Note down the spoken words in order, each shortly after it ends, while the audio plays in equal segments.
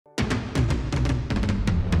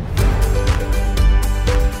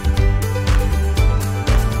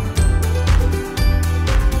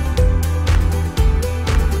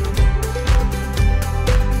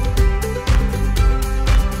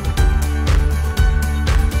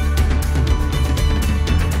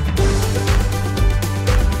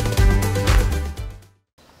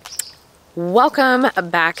Welcome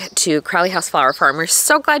back to Crowley House Flower Farm. We're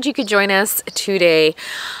so glad you could join us today.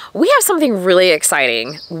 We have something really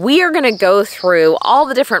exciting. We are going to go through all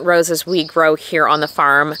the different roses we grow here on the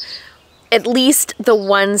farm, at least the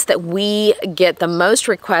ones that we get the most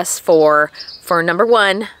requests for number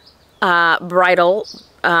one, bridal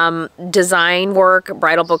design work,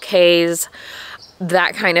 bridal bouquets,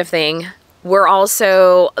 that kind of thing. We're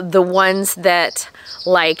also the ones that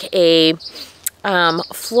like a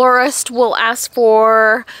florist will ask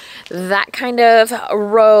for, that kind of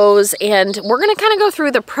rose, and we're going to kind of go through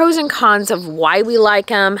the pros and cons of why we like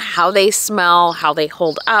them, how they smell, how they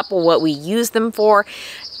hold up, what we use them for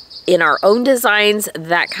in our own designs,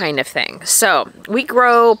 that kind of thing. So we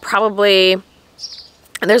grow probably,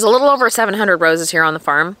 there's a little over 700 roses here on the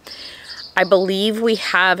farm. I believe we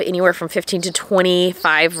have anywhere from 15 to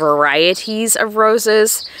 25 varieties of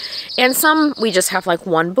roses, and some we just have like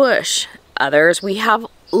one bush. Others we have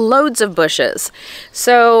loads of bushes.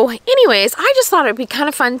 So anyways, I just thought it'd be kind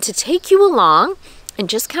of fun to take you along and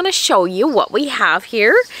just kind of show you what we have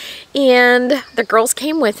here. And the girls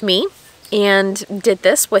came with me and did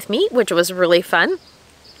this with me, which was really fun.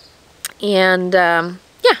 And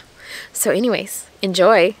yeah, so anyways,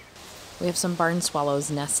 enjoy. We have some barn swallows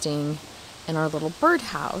nesting in our little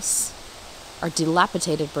birdhouse, our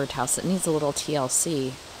dilapidated birdhouse that needs a little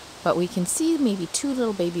TLC. But we can see maybe 2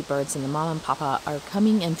 little baby birds, and the mom and papa are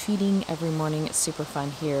coming and feeding every morning. It's super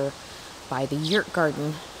fun here by the yurt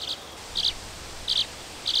garden.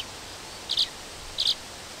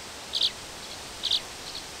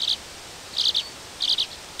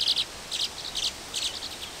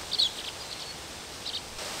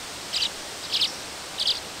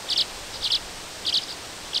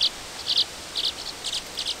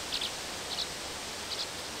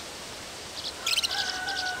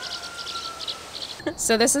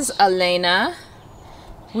 So this is Elena.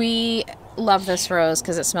 We love this rose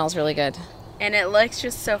because it smells really good. And it looks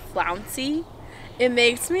just so flouncy. It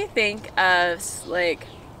makes me think of like,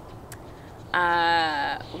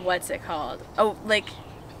 what's it called? Oh, like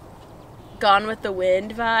Gone with the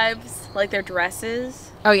Wind vibes, like their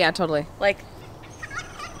dresses. Oh yeah, totally. Like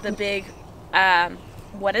the big,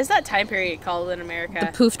 what is that time period called in America?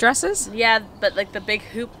 The poof dresses? Yeah, but like the big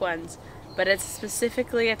hoop ones. But it's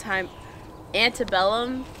specifically a time...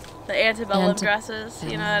 Antebellum, the antebellum dresses,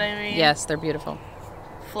 you know what I mean? Yes, they're beautiful.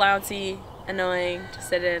 Flouncy, annoying to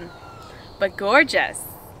sit in, but gorgeous.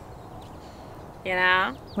 You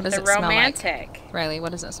know? What does it romantic. Smell like? Riley,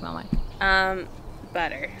 what does it smell like?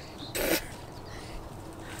 Butter.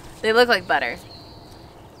 They look like butter.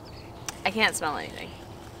 I can't smell anything.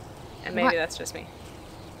 And maybe that's just me.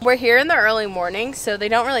 We're here in the early morning, so they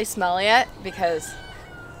don't really smell yet because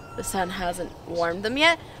the sun hasn't warmed them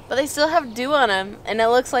yet. But they still have dew on them, and it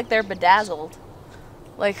looks like they're bedazzled.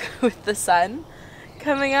 Like, with the sun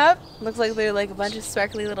coming up. Looks like they're like a bunch of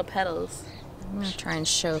sparkly little petals. I'm going to try and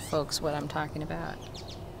show folks what I'm talking about.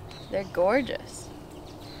 They're gorgeous.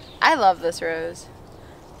 I love this rose.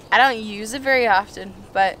 I don't use it very often,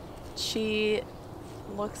 but she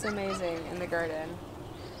looks amazing in the garden.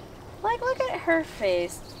 Like, look at her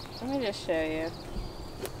face. Let me just show you.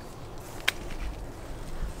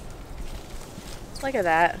 Look at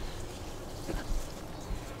that.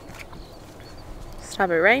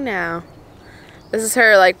 Stop it right now. This is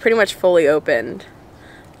her, like, pretty much fully opened.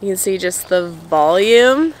 You can see just the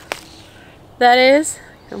volume that is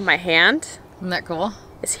in my hand. Isn't that cool?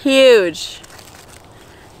 It's huge.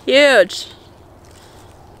 Huge.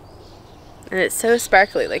 And it's so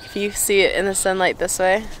sparkly. Like, if you see it in the sunlight this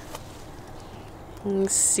way, you can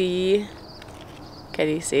see. Can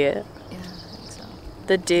you see it?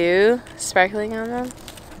 The dew sparkling on them.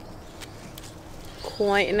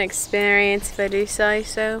 Quite an experience, if I do say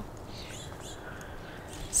so.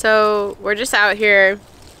 So we're just out here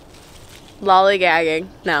lollygagging.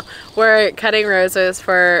 No, we're cutting roses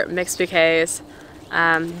for mixed bouquets.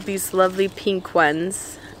 These lovely pink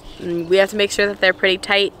ones. And we have to make sure that they're pretty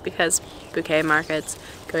tight because bouquet markets,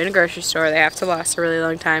 going to a grocery store, they have to last a really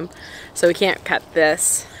long time. So we can't cut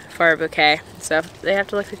this for a bouquet. So they have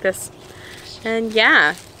to look like this. And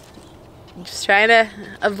yeah, just trying to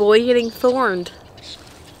avoid getting thorned.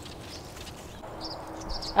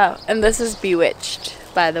 Oh, and this is Bewitched,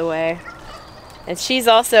 by the way. And she's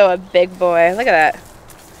also a big boy. Look at that.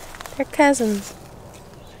 They're cousins.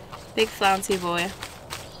 Big flouncy boy.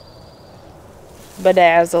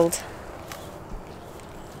 Bedazzled.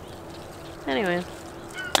 Anyway,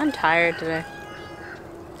 I'm tired today.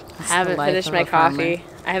 I haven't finished my coffee.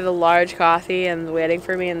 I have a large coffee and waiting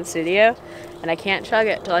for me in the studio, and I can't chug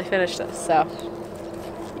it till I finish this, so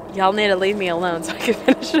y'all need to leave me alone so I can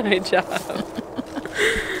finish my job.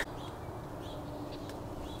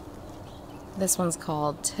 This one's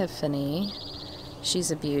called Tiffany.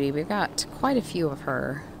 She's a beauty. We've got quite a few of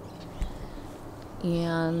her.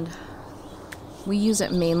 And we use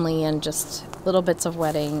it mainly in just little bits of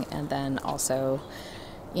wedding, and then also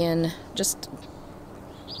in just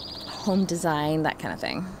home design, that kind of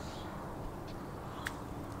thing.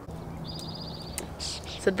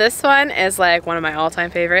 So this one is like one of my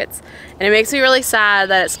all-time favorites, and it makes me really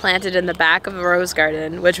sad that it's planted in the back of a rose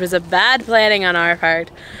garden, which was a bad planning on our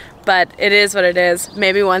part, but it is what it is.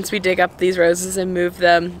 Maybe once we dig up these roses and move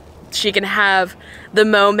them, she can have the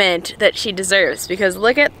moment that she deserves, because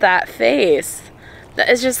look at that face. That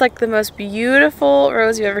is just like the most beautiful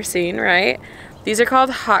rose you've ever seen, right? These are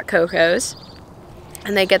called hot cocos,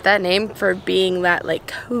 and they get that name for being that like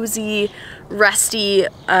cozy, rusty,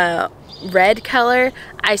 red color.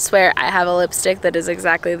 I swear I have a lipstick that is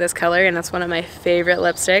exactly this color, and that's one of my favorite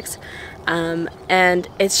lipsticks. And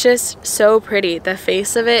it's just so pretty. The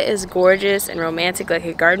face of it is gorgeous and romantic, like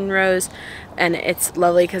a garden rose, and it's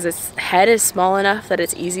lovely because its head is small enough that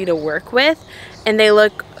it's easy to work with, and they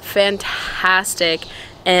look fantastic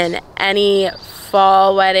in any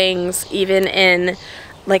fall weddings, even in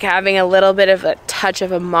like having a little bit of a touch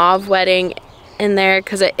of a mauve wedding in there,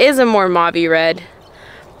 because it is a more mauvey red.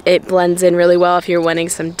 It blends in really well if you're wanting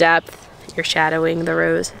some depth. You're shadowing the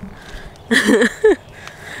rose.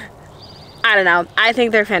 I don't know. I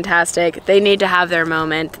think they're fantastic. They need to have their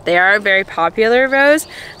moment. They are a very popular rose,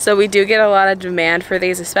 so we do get a lot of demand for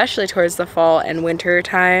these, especially towards the fall and winter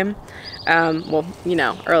time. Well, you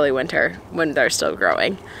know, early winter when they're still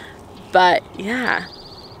growing. But yeah,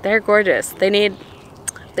 they're gorgeous. They need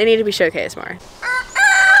to be showcased more.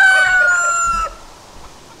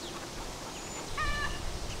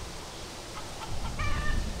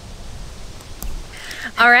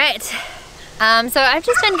 All right, so I've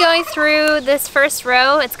just been going through this first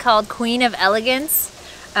row. It's called Queen of Elegance.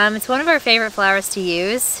 It's one of our favorite flowers to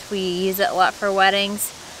use. We use it a lot for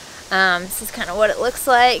weddings. This is kind of what it looks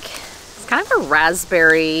like. It's kind of a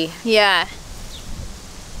raspberry, yeah,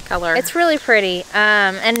 color. It's really pretty.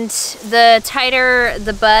 And the tighter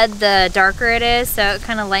the bud, the darker it is, so it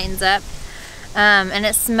kind of lightens up. And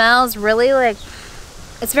it smells really like,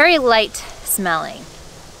 it's very light smelling.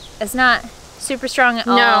 It's not super strong at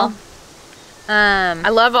all. No. I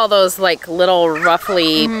love all those like little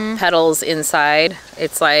ruffly petals inside.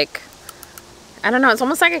 It's like, I don't know, it's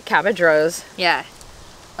almost like a cabbage rose. Yeah,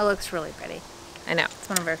 it looks really pretty. I know. It's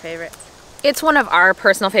one of our favorites. It's one of our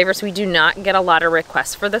personal favorites. We do not get a lot of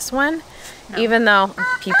requests for this one, even though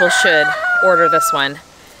people should order this one.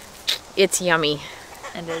 It's yummy.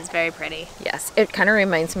 It is very pretty. Yes, it kind of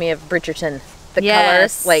reminds me of Bridgerton. The Yes,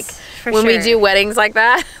 colors, like for when we sure. do weddings like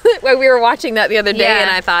that. When we were watching that the other day, Yeah. and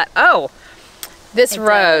I thought, oh, this It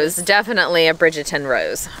rose, does. definitely a Bridgerton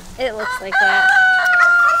rose. It looks like that.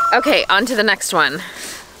 Okay, on to the next one.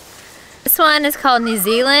 This one is called New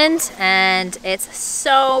Zealand, and it's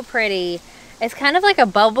so pretty. It's kind of like a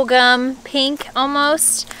bubblegum pink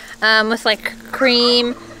almost, with like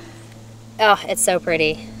cream. Oh, it's so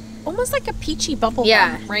pretty. Almost like a peachy bubble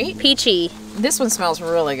Yeah, gum, right? Peachy. This one smells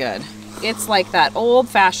really good. It's like that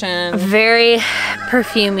old-fashioned. Very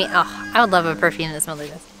perfumey. Oh, I would love a perfume that smells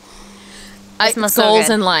like this. It smells so goals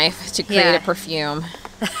good. in life to create Yeah. a perfume.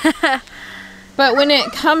 But when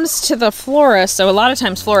it comes to the florist, so a lot of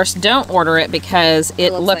times florists don't order it because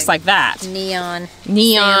it looks like that. Neon.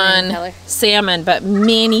 Neon salmon color. salmon, but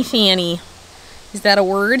many fanny. Is that a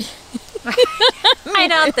word? I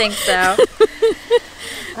don't think so.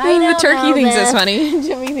 The turkey thinks it's funny.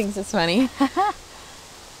 Jimmy thinks it's funny.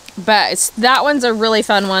 But that one's a really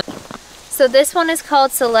fun one. So this one is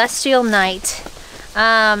called Celestial Night.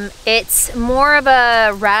 It's more of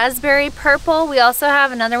a raspberry purple. We also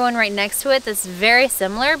have another one right next to it that's very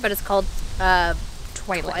similar, but it's called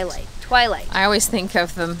Twilight. I always think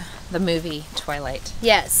of the movie Twilight.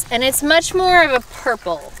 Yes, and it's much more of a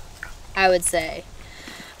purple, I would say.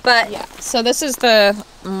 But Yeah. So this is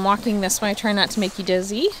I'm walking this way, try not to make you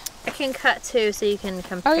dizzy. I can cut too so you can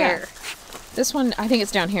compare. Oh yeah. This one, I think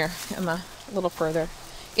it's down here, Emma, a little further.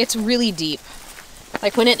 It's really deep.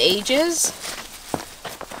 Like when it ages,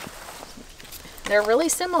 they're really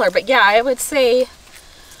similar. But yeah, I would say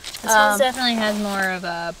This one definitely has more of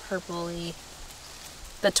a purpley.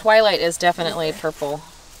 the Twilight is definitely purple.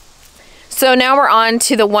 So now we're on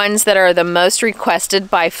to the ones that are the most requested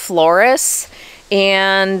by florists.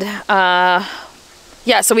 And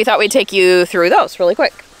yeah, so we thought we'd take you through those really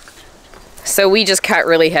quick. So we just cut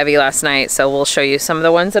really heavy last night, so we'll show you some of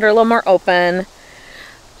the ones that are a little more open.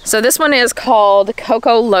 So this one is called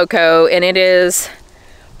Coco Loco, and it is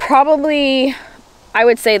probably, I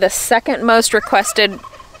would say, the second most requested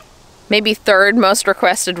maybe third most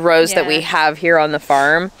requested rose that we have here on the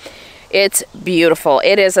farm. It's beautiful.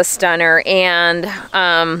 It is a stunner. And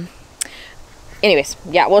anyways,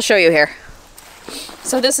 yeah, we'll show you here.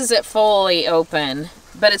 So this is it fully open,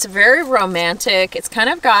 but it's very romantic. It's kind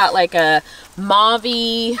of got like a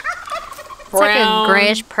mauvey brown. It's like a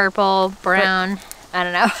grayish purple, brown. I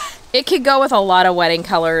don't know. It could go with a lot of wedding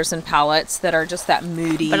colors and palettes that are just that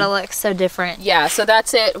moody. But it looks so different. Yeah, so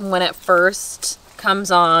that's it when it first comes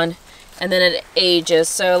on, and then it ages.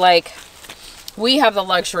 So like, we have the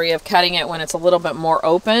luxury of cutting it when it's a little bit more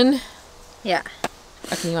open. Yeah.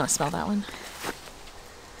 Okay, you want to smell that one?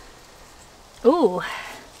 Ooh.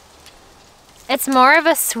 It's more of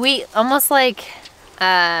a sweet, almost like,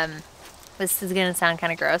 this is gonna sound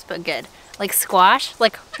kind of gross, but good. Like squash,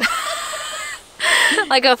 like,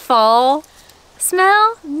 like a fall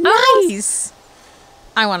smell. Nice.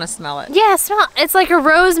 I want to smell it. Yeah, smell. It's like a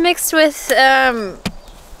rose mixed with, I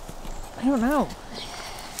don't know.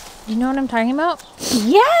 You know what I'm talking about?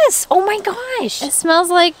 Yes. Oh my gosh. It smells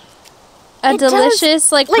like a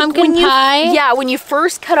delicious, like pumpkin pie. Yeah, when you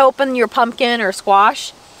first cut open your pumpkin or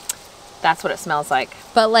squash, that's what it smells like.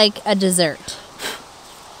 But like a dessert.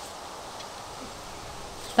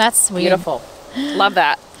 That's weird. Beautiful. Love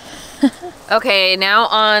that. Okay, now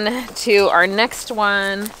on to our next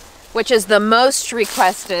one, which is the most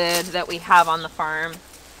requested that we have on the farm.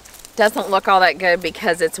 Doesn't look all that good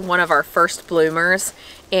because it's one of our first bloomers,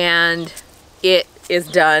 and it is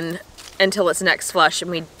done until its next flush, and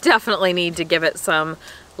we definitely need to give it some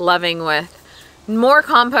loving with more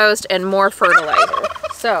compost and more fertilizer.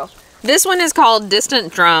 So this one is called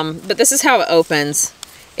Distant Drum, but this is how it opens.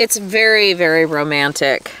 It's very, very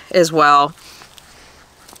romantic as well.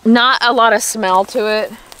 Not a lot of smell to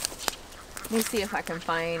it. Let me see if I can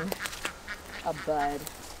find a bud.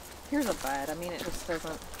 Here's a bud. I mean, it just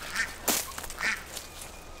doesn't.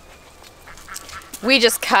 We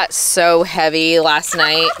just cut so heavy last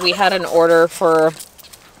night. We had an order for,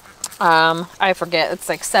 I forget, it's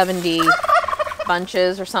like 70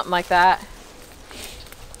 bunches or something like that.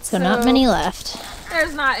 So not many left.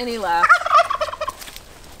 There's not any left.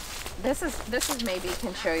 This is maybe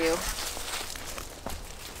can show you.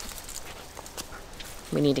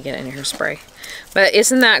 We need to get in here spray. But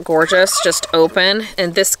isn't that gorgeous? Just open,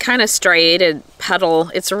 and this kind of striated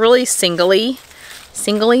petal, it's really singly.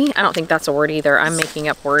 I don't think that's a word either. I'm making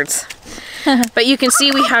up words. But you can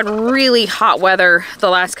see we had really hot weather the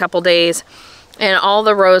last couple days, and all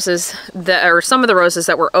the roses that, or some of the roses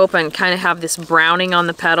that were open, kind of have this browning on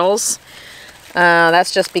the petals.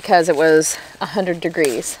 That's just because it was 100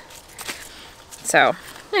 degrees. So,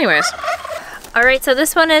 anyways. All right, so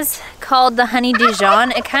this one is called the Honey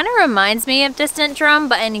Dijon. It kind of reminds me of Distant Drum,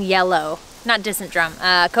 but in yellow. Not Distant Drum,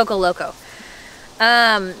 Coco Loco.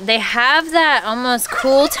 They have that almost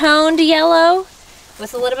cool toned yellow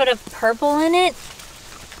with a little bit of purple in it.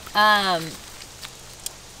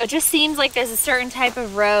 It just seems like there's a certain type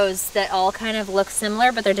of rose that all kind of look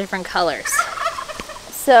similar, but they're different colors.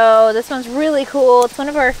 So this one's really cool. It's one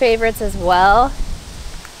of our favorites as well.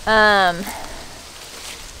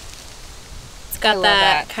 It's got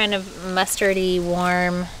that kind of mustardy,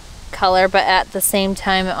 warm color, but at the same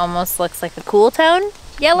time, it almost looks like a cool tone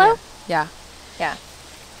yellow. Yeah. Yeah.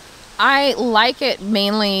 I like it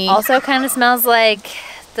mainly. Also kind of smells like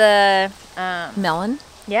the melon.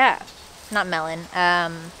 Yeah. Not melon.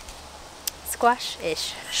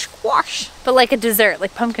 Squash-ish. Squash. But like a dessert,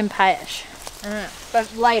 like pumpkin pie-ish. I don't know.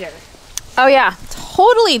 But lighter. Oh yeah,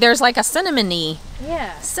 totally. There's like a cinnamony.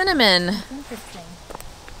 Yeah. Cinnamon. Interesting.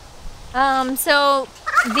 So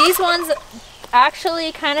these ones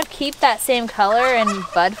actually kind of keep that same color in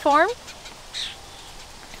bud form.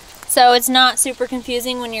 So it's not super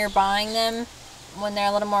confusing when you're buying them when they're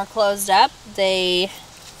a little more closed up. They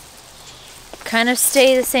kind of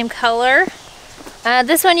stay the same color.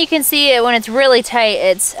 This one you can see it when it's really tight,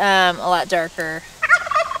 it's a lot darker.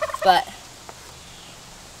 But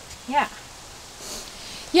yeah.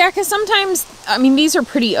 Yeah, because sometimes, I mean, these are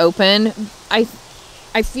pretty open.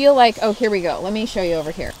 I feel like, oh, here we go. Let me show you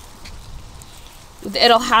over here.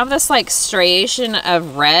 It'll have this like striation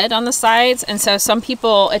of red on the sides, and so some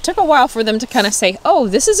people, it took a while for them to kind of say, oh,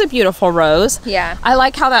 this is a beautiful rose. Yeah. I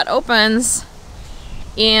like how that opens,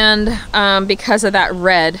 and because of that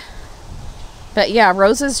red. But yeah,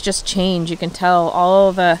 roses just change. You can tell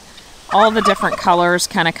all the different colors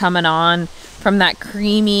kind of coming on from that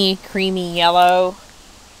creamy yellow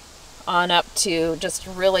on up to just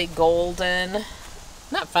really golden. Isn't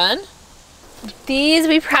that fun? These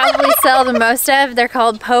we probably sell the most of. They're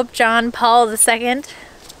called Pope John Paul II.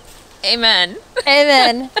 Amen.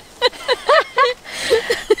 Amen.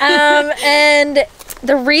 And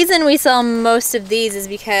The reason we sell most of these is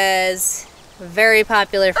because very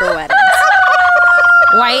popular for weddings.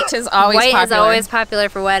 White is always White popular. is always popular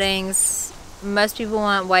for weddings. Most people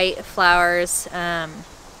want white flowers. I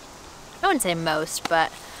wouldn't say most,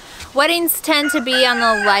 but weddings tend to be on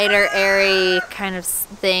the lighter, airy kind of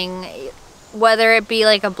thing. Whether it be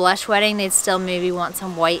like a blush wedding, they'd still maybe want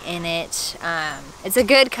some white in it. It's a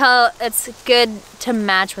good color. It's good to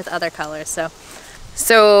match with other colors.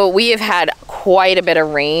 So we have had quite a bit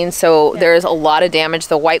of rain, so there's a lot of damage.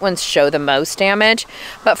 The white ones show the most damage,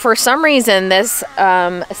 but for some reason this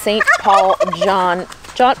St. Paul John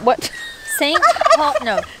what? St. Paul,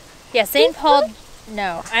 no. Yeah, St. Paul,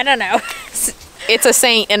 no. I don't know. It's a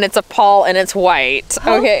saint and it's a Paul and it's white.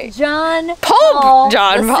 Okay. John Paul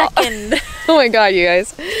John Paul. II. Oh my God, you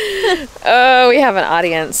guys. Oh, we have an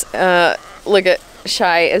audience. Look at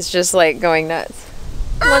Shy is just like going nuts.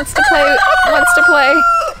 Wants to play.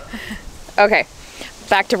 Okay,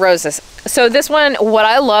 back to roses. So this one, what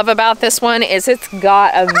I love about this one is it's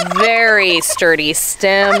got a very sturdy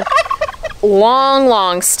stem,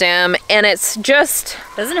 long stem, and it's just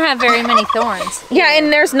Doesn't have very many thorns. yeah,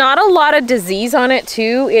 and there's not a lot of disease on it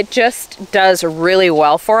too. It just does really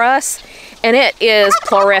well for us, and it is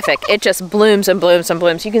prolific. It just blooms and blooms and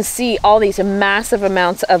blooms. You can see all these massive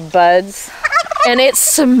amounts of buds, and it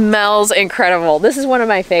smells incredible. This is one of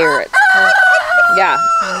my favorites. Yeah,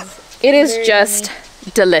 it is just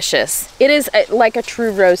delicious. It is like a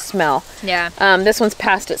true rose smell. Yeah. This one's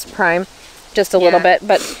past its prime, just a little bit,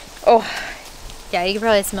 but oh. Yeah, you can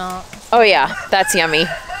probably smell it. Oh yeah, that's yummy.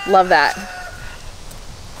 Love that.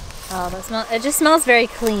 Oh, that smell. It just smells very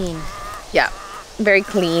clean. Yeah, very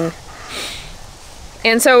clean.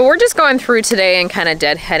 And so we're just going through today and kind of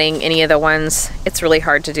deadheading any of the ones. It's really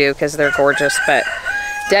hard to do because they're gorgeous, but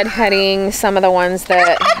deadheading some of the ones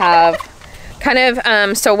that have kind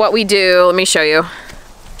of, so what we do, let me show you.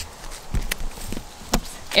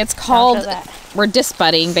 It's called, we're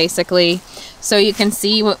disbudding basically. So you can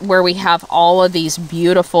see where we have all of these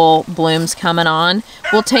beautiful blooms coming on.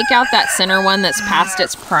 We'll take out that center one that's past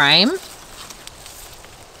its prime.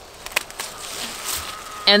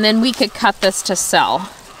 And then we could cut this to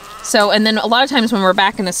sell. So, and then a lot of times when we're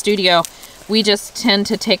back in the studio, we just tend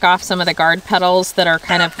to take off some of the guard petals that are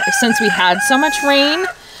kind of, since we had so much rain,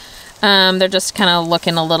 they're just kind of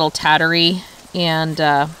looking a little tattery. And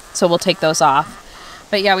so we'll take those off.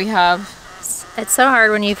 But yeah, we have... It's so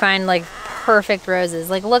hard when you find like perfect roses.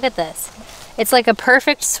 Like, look at this. It's like a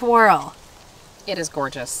perfect swirl. It is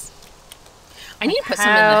gorgeous. I need to put some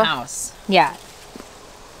in the house. Yeah.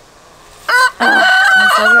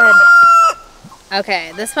 Smells so good.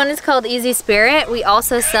 Okay, this one is called Easy Spirit. We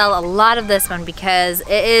also sell a lot of this one because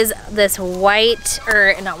it is this white,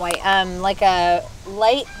 or not white, like a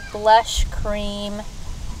light blush cream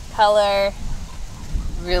color.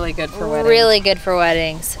 Really good for weddings. Really good for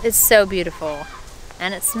weddings. It's so beautiful.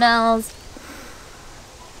 And it smells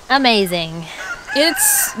amazing.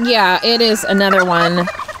 It's, yeah, it is another one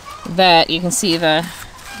that you can see the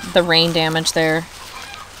rain damage there.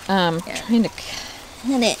 Trying to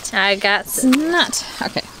hit it. I got it's not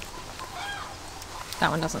okay.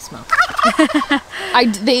 That one doesn't smell.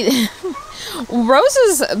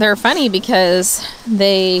 Roses, they're funny because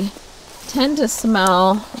they tend to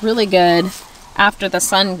smell really good after the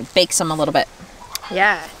sun bakes them a little bit.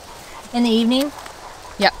 Yeah. In the evening?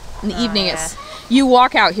 Yep. In the evening, it's you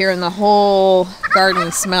walk out here and the whole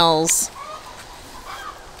garden smells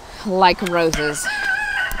like roses.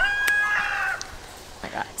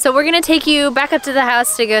 So we're gonna take you back up to the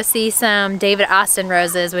house to go see some David Austin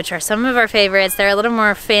roses, which are some of our favorites. They're a little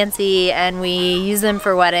more fancy and we use them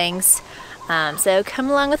for weddings. So come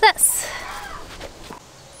along with us.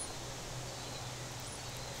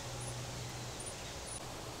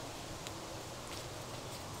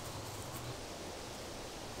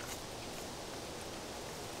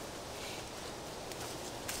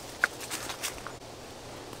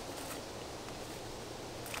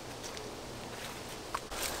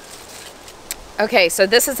 Okay, so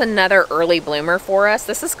this is another early bloomer for us.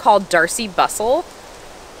 This is called Darcy Bustle.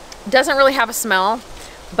 Doesn't really have a smell,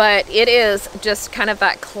 but it is just kind of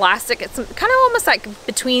that classic, it's kind of almost like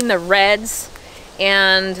between the reds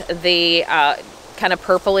and the kind of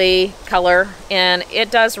purpley color, and it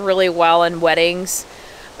does really well in weddings.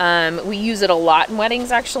 We use it a lot in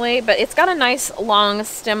weddings actually, but it's got a nice long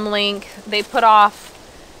stem length. They put off,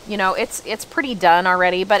 you know, it's pretty done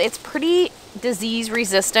already, but it's pretty disease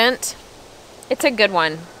resistant. It's a good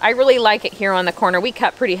one. I really like it here on the corner. We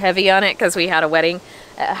cut pretty heavy on it because we had a wedding.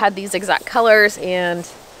 It had these exact colors, and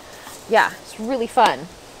yeah, it's really fun.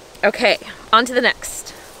 Okay, on to the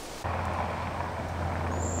next.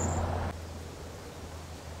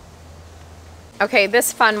 Okay,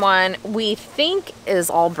 this fun one we think is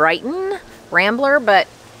Albrighton Rambler, but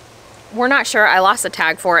we're not sure. I lost a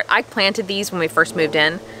tag for it. I planted these when we first moved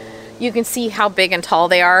in. You can see how big and tall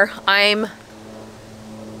they are. I'm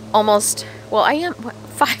almost, well, I am, what,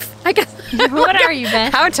 5, I guess. What are you,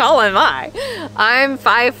 Ben? How tall am I? I'm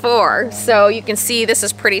 5'4", so you can see this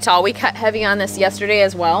is pretty tall. We cut heavy on this yesterday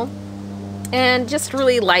as well. And just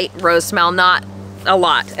really light rose smell, not a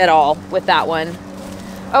lot at all with that one.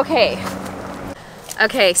 Okay.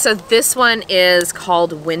 Okay, so this one is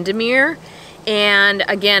called Windermere. And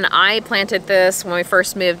again, I planted this when we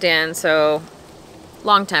first moved in, so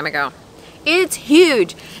long time ago. It's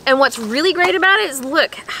huge. And what's really great about it is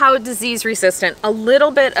look how disease resistant. A little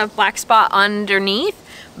bit of black spot underneath,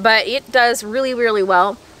 but it does really, really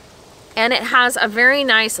well. And it has a very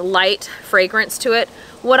nice light fragrance to it.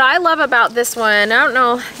 What I love about this one, I don't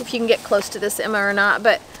know if you can get close to this, Emma, or not,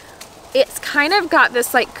 but it's kind of got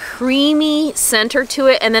this like creamy center to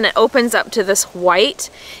it, and then it opens up to this white.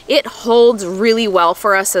 It holds really well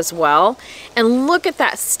for us as well. And look at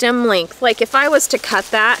that stem length. Like if I was to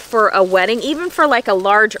cut that for a wedding, even for like a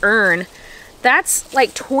large urn, that's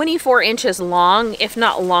like 24 inches long, if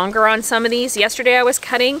not longer on some of these. Yesterday I was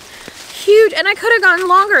cutting huge, and I could have gone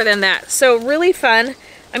longer than that. So really fun.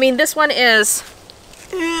 I mean, this one is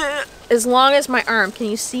as long as my arm. Can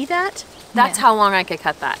you see that? That's how long I could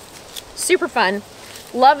cut that. Super fun.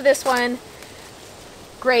 Love this one.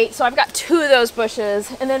 Great. So I've got 2 of those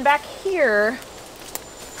bushes. And then back here,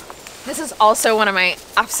 this is also one of my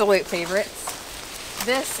absolute favorites.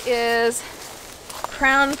 This is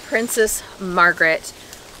Crown Princess Margaret.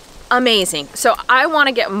 Amazing. So I want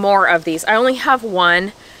to get more of these. I only have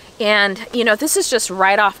one. And you know, this is just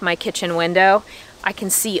right off my kitchen window. I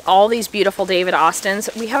can see all these beautiful David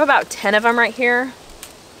Austins. We have about 10 of them right here.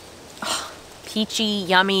 Oh, peachy,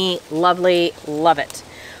 yummy, lovely, love it.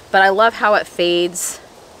 But I love how it fades.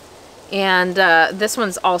 And this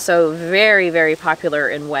one's also very, very popular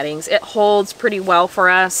in weddings. It holds pretty well for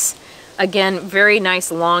us. Again, very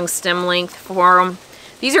nice long stem length for them.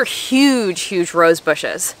 These are huge, huge rose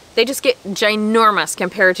bushes. They just get ginormous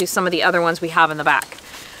compared to some of the other ones we have in the back.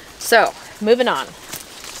 So, moving on.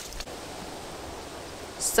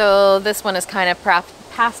 So this one is kind of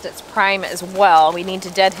past its prime as well. We need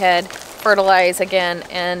to deadhead, fertilize again,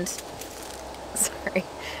 and sorry.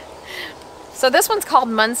 So this one's called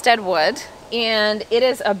Munstead Wood, and it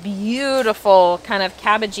is a beautiful kind of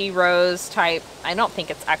cabbagey rose type. I don't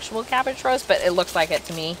think it's actual cabbage rose, but it looks like it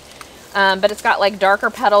to me. But it's got like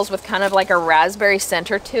darker petals with kind of like a raspberry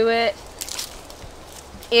center to it.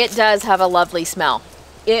 It does have a lovely smell.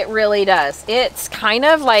 It really does. It's kind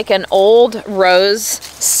of like an old rose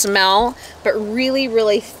smell, but really,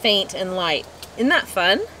 really faint and light. Isn't that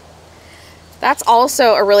fun? That's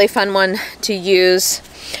also a really fun one to use,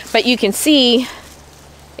 but you can see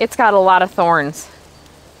it's got a lot of thorns.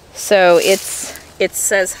 So it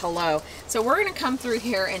says hello. So we're gonna come through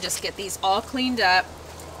here and just get these all cleaned up,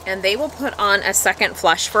 and they will put on a second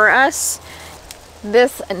flush for us.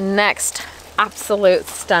 This next absolute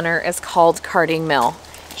stunner is called Carding Mill.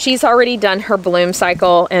 She's already done her bloom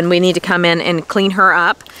cycle, and we need to come in and clean her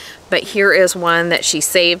up. But here is one that she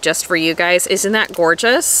saved just for you guys. Isn't that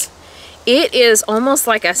gorgeous? It is almost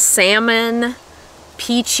like a salmon,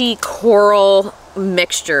 peachy coral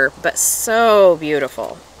mixture, but so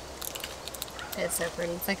beautiful. It's so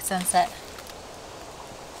pretty. It's like sunset.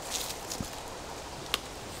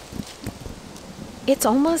 It's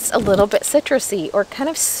almost a little bit citrusy or kind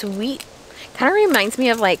of sweet. Kind of reminds me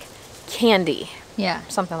of like candy. Yeah.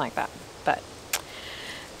 Something like that. But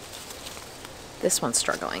this one's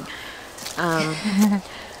struggling.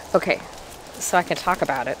 Okay, so I can talk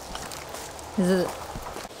about it.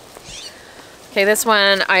 Okay, this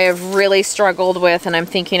one I have really struggled with, and I'm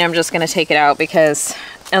thinking I'm just going to take it out because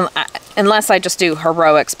unless I just do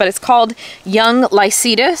heroics, but it's called Young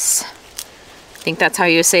Lycidas. I think that's how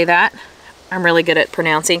you say that. I'm really good at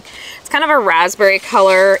pronouncing. It's kind of a raspberry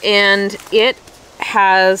color, and it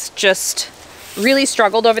has just really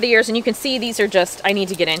struggled over the years. And you can see these are just, I need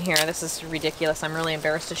to get in here. This is ridiculous. I'm really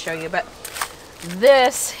embarrassed to show you, but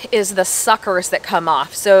this is the suckers that come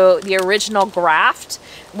off. So the original graft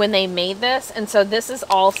when they made this, and so this is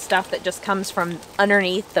all stuff that just comes from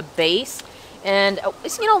underneath the base. And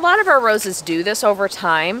you know, a lot of our roses do this over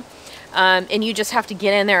time. And you just have to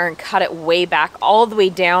get in there and cut it way back, all the way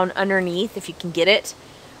down underneath if you can get it.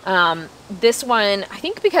 This one, I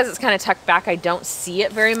think because it's kind of tucked back, I don't see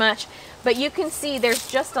it very much. But you can see there's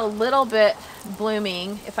just a little bit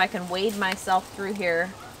blooming, if I can wade myself through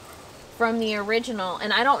here, from the original.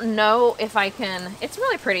 And I don't know if I can, it's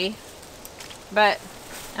really pretty, but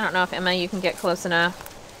I don't know if Emma, you can get close enough.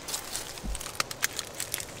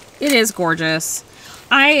 It is gorgeous.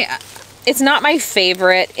 It's not my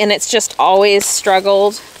favorite, and it's just always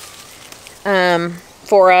struggled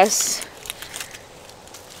for us.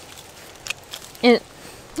 And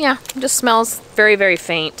yeah, it just smells very, very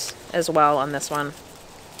faint as well on this one.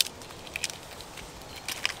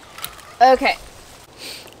 Okay.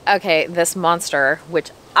 Okay, this monster,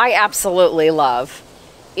 which I absolutely love,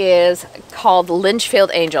 is called Lynchfield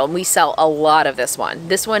Angel, and we sell a lot of this one.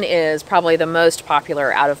 This one is probably the most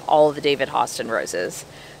popular out of all of the David Austin roses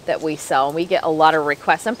that we sell, and we get a lot of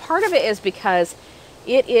requests. And part of it is because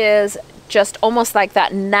it is just almost like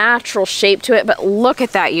that natural shape to it. But look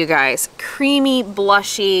at that, you guys. Creamy,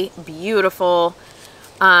 blushy, beautiful.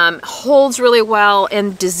 Holds really well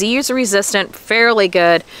and disease resistant, fairly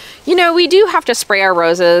good. You know, we do have to spray our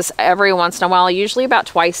roses every once in a while, usually about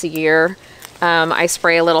twice a year. I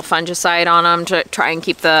spray a little fungicide on them to try and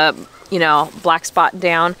keep the, you know, black spot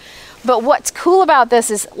down. But what's cool about this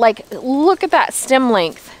is, like, look at that stem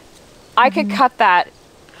length. I could cut that,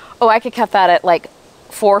 I could cut that at like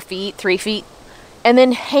 4 feet, 3 feet. And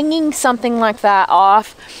then hanging something like that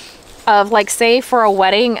off of, like, say for a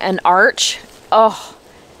wedding, an arch, oh,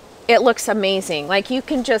 it looks amazing. Like, you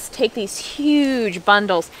can just take these huge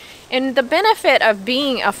bundles. And the benefit of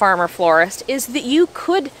being a farmer florist is that you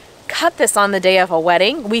could cut this on the day of a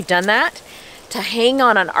wedding. We've done that to hang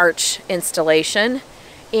on an arch installation.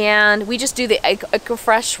 And we just do the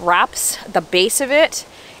EcoFresh wraps, the base of it,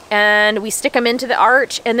 and we stick them into the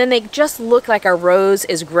arch, and then they just look like a rose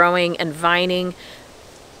is growing and vining.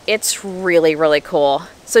 It's really, really cool.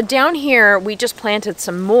 So down here, we just planted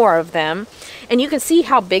some more of them, and you can see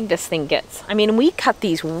how big this thing gets. I mean, we cut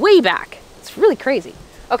these way back. It's really crazy.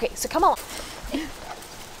 Okay, so come on.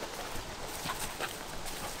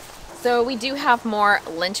 So we do have more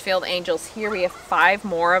Lynchfield Angels here. We have 5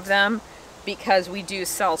 more of them because we do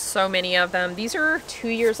sell so many of them. These are 2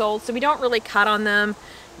 years old, so we don't really cut on them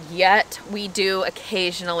yet. We do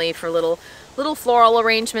occasionally for little floral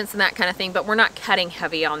arrangements and that kind of thing, but we're not cutting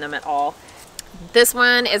heavy on them at all. This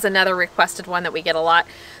one is another requested one that we get a lot.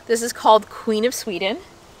 This is called Queen of Sweden,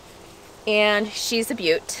 and she's a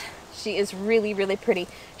beaut. She is really, really pretty.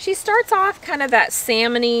 She starts off kind of that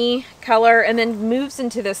salmony color and then moves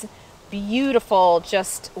into this beautiful,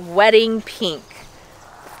 just wedding pink.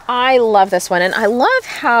 I love this one, and I love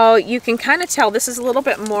how you can kind of tell this is a little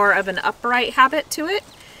bit more of an upright habit to it.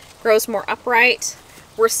 Grows more upright.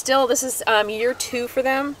 We're still, this is year 2 for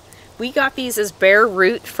them. We got these as bare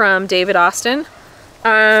root from David Austin.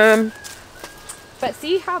 But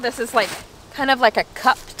see how this is like kind of like a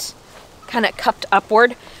cupped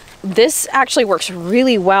upward. This actually works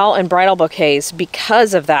really well in bridal bouquets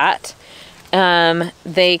because of that.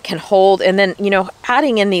 They can hold, and then, you know,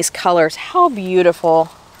 adding in these colors, how beautiful.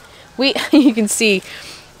 You can see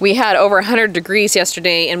we had over 100 degrees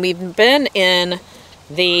yesterday, and we've been in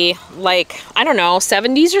the, like, I don't know,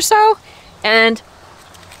 70s or so, and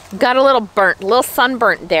got a little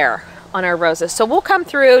sunburnt there on our roses. So we'll come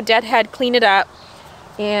through, deadhead, clean it up,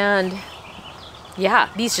 and yeah,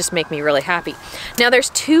 these just make me really happy. Now there's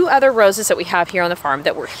 2 other roses that we have here on the farm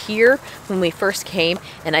that were here when we first came,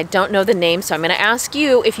 and I don't know the name, so I'm going to ask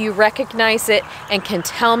you if you recognize it and can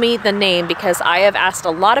tell me the name, because I have asked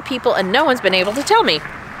a lot of people and no one's been able to tell me.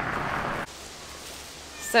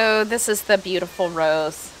 So this is the beautiful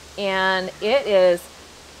rose, and it is,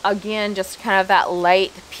 again, just kind of that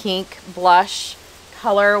light pink blush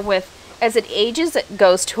color with, as it ages, it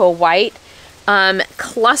goes to a white.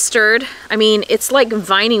 Clustered. I mean, it's like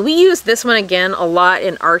vining. We use this one again a lot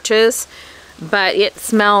in arches, but it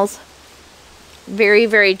smells very,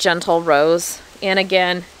 very gentle rose. And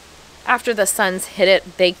again, after the sun's hit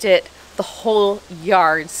it, baked it, the whole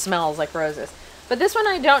yard smells like roses. But this one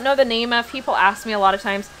I don't know the name of. People ask me a lot of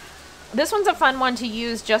times. This one's a fun one to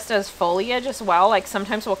use just as foliage as well. Like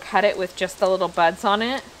sometimes we'll cut it with just the little buds on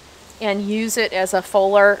it and use it as a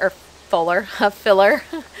filler,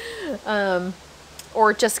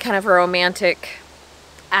 or just kind of a romantic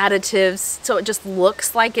additives, so it just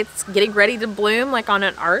looks like it's getting ready to bloom, like on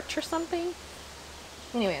an arch or something.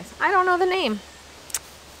 Anyways, I don't know the name.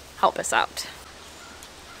 Help us out.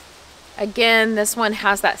 Again, this one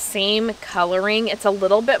has that same coloring. It's a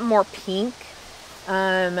little bit more pink.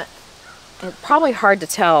 It's probably hard to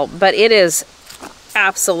tell, but it is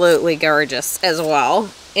absolutely gorgeous as well.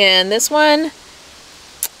 And this one,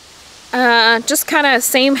 just kind of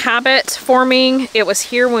same habit forming. It was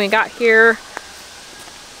here when we got here.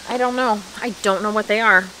 I don't know what they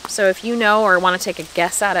are. So if you know or want to take a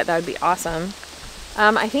guess at it, that would be awesome.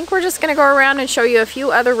 I think we're just gonna go around and show you a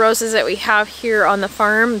few other roses that we have here on the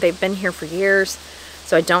farm. They've been here for years,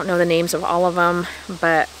 so I don't know the names of all of them,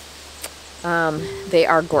 but They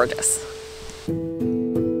are gorgeous.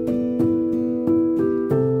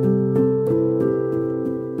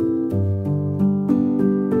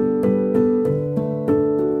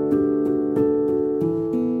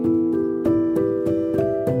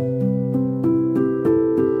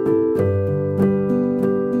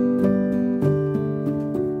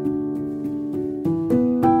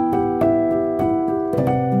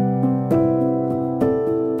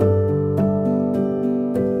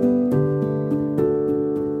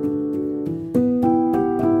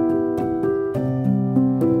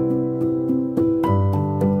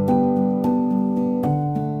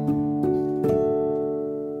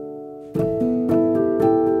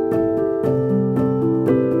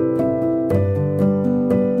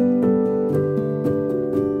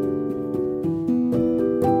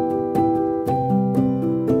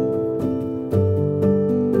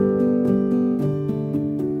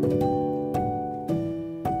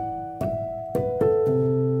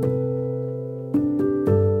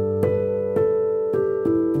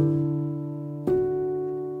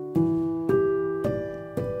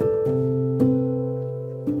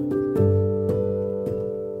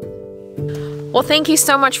 Well, thank you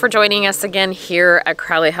so much for joining us again here at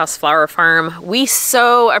Crowley House Flower Farm. We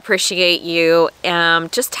so appreciate you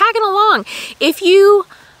just tagging along. If you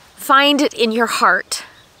find it in your heart,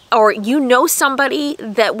 or you know somebody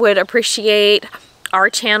that would appreciate our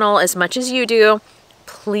channel as much as you do,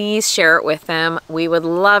 please share it with them. We would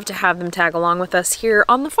love to have them tag along with us here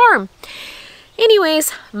on the farm.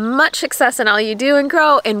 Anyways, much success in all you do and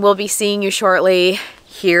grow, and we'll be seeing you shortly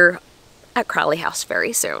here at Crowley House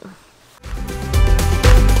very soon.